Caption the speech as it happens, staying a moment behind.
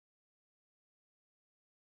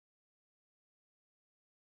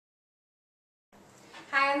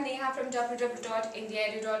Hi, I'm Neha from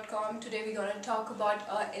www.indiaedu.com. Today we're going to talk about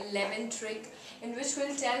our 11 trick in which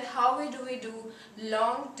we'll tell how we do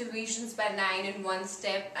long divisions by 9 in one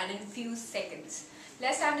step and in few seconds.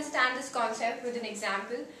 Let's understand this concept with an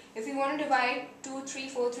example. If we want to divide 2, 3,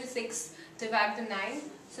 4, 3, 6, divide the 9.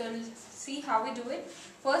 So let's see how we do it.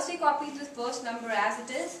 First we copy this first number as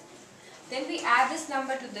it is. Then we add this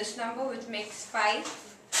number to this number which makes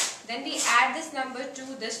 5. Then we add this number to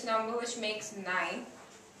this number which makes 9.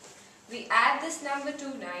 We add this number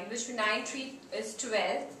to 9, which 9 3 is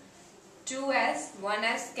 12. 2 as 1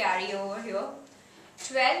 as carry over here.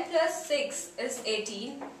 12 plus 6 is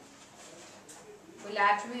 18. We'll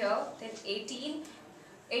add from here. Then 18.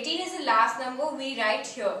 18 is the last number we write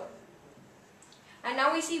here. And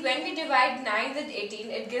now we see when we divide 9 with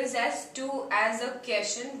 18, it gives us 2 as a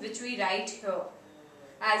question which we write here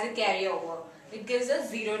as a carryover. It gives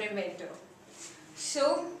us 0 remainder.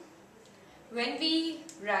 So when we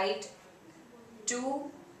write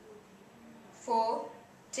 2, 4,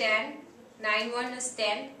 10, 9, 1 is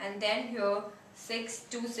 10, and then here 6,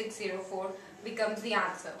 2, 6, 0, 4 becomes the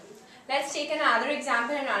answer. Let's take another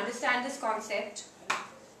example and understand this concept.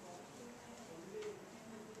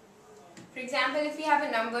 For example, if we have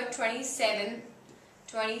a number 27,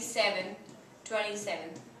 27, 27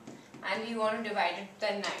 and we want to divide it by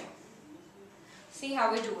 9. See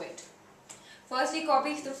how we do it. First we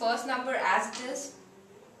copy the first number as it is.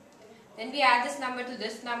 Then we add this number to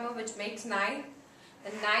this number which makes 9.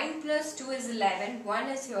 And 9 plus 2 is 11. 1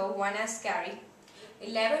 is here, 1 as carry.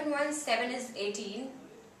 11 1 7 is 18.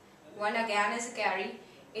 1 again is a carry.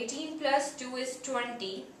 18 plus 2 is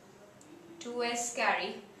 20. 2 as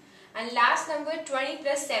carry. And last number 20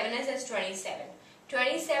 plus 7 is 27.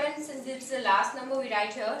 27, since it's the last number, we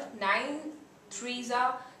write here. 9 3s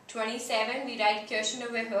are 27. We write question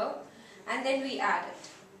over here. And then we add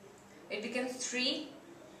it. It becomes 3,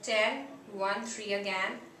 10, 1, 3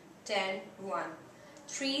 again, 10, 1.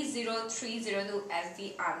 3, 0, 3, 0 as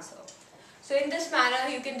the answer. So in this manner,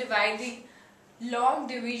 you can divide the long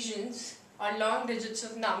divisions or long digits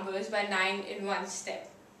of numbers by 9 in one step.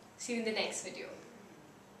 See you in the next video.